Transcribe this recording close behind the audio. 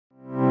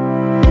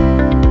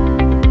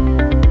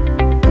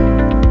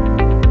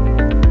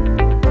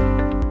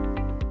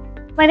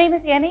My name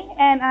is Annie,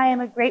 and I am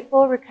a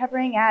grateful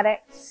recovering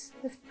addict.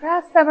 This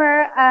past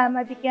summer,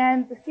 I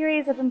began the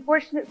series of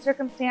unfortunate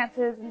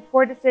circumstances and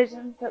poor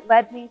decisions that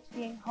led me to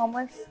being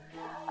homeless,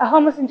 a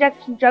homeless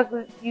injection drug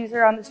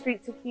user on the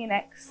streets of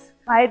Phoenix.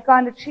 I had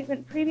gone to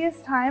treatment previous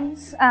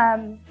times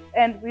and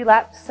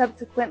relapsed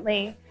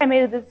subsequently. I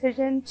made a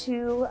decision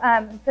to,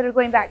 instead of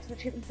going back to the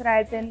treatment center I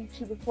had been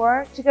to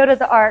before, to go to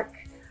the ARC.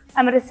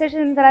 A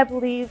decision that I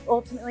believe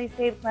ultimately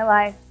saved my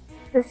life.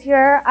 This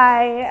year,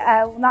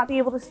 I will not be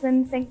able to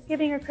spend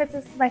Thanksgiving or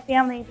Christmas with my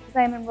family because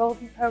I am enrolled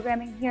in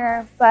programming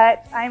here,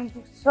 but I'm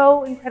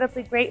so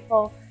incredibly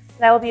grateful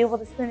that I will be able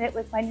to spend it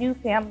with my new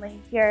family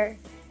here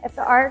at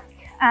the ARC.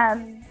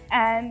 And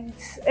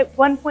at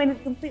one point, I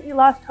completely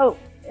lost hope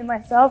in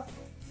myself.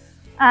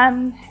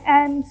 And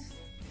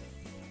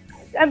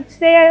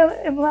today,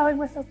 I am allowing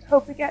myself to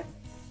hope again.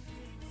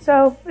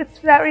 So it's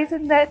for that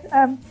reason that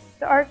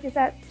the ARC is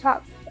at the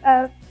top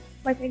of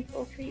my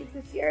thankful tree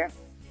this year.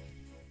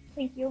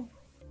 Thank you.